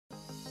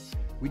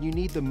When you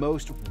need the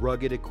most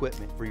rugged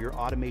equipment for your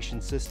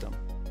automation system,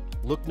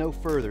 look no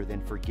further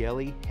than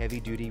Firgelli Heavy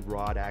Duty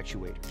Rod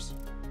Actuators.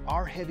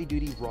 Our heavy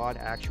duty rod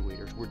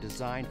actuators were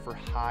designed for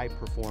high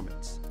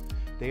performance.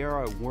 They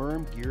are a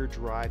worm gear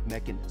drive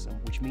mechanism,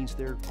 which means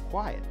they're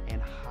quiet and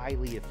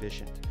highly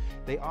efficient.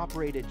 They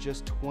operate at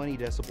just 20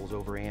 decibels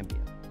over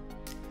ambient.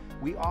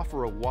 We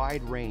offer a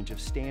wide range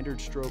of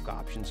standard stroke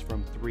options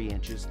from 3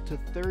 inches to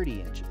 30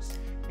 inches,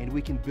 and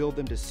we can build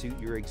them to suit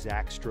your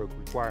exact stroke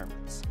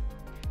requirements.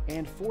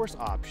 And force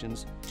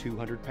options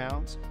 200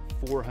 pounds,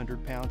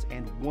 400 pounds,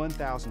 and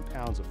 1,000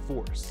 pounds of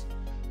force.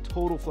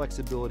 Total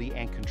flexibility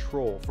and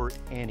control for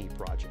any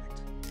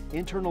project.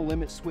 Internal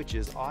limit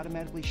switches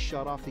automatically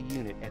shut off the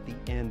unit at the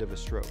end of a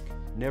stroke.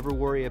 Never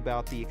worry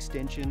about the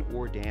extension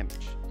or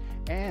damage.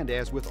 And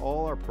as with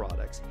all our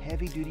products,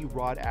 heavy-duty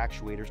rod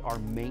actuators are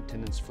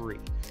maintenance-free.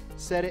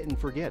 Set it and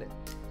forget it.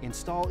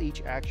 Install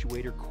each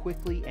actuator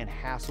quickly and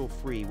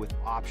hassle-free with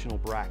optional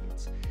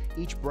brackets.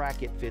 Each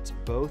bracket fits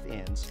both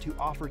ends to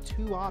offer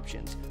 2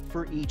 options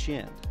for each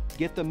end.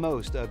 Get the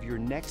most of your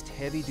next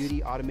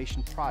heavy-duty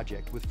automation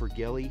project with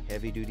Firgelli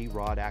Heavy Duty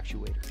Rod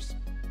Actuators.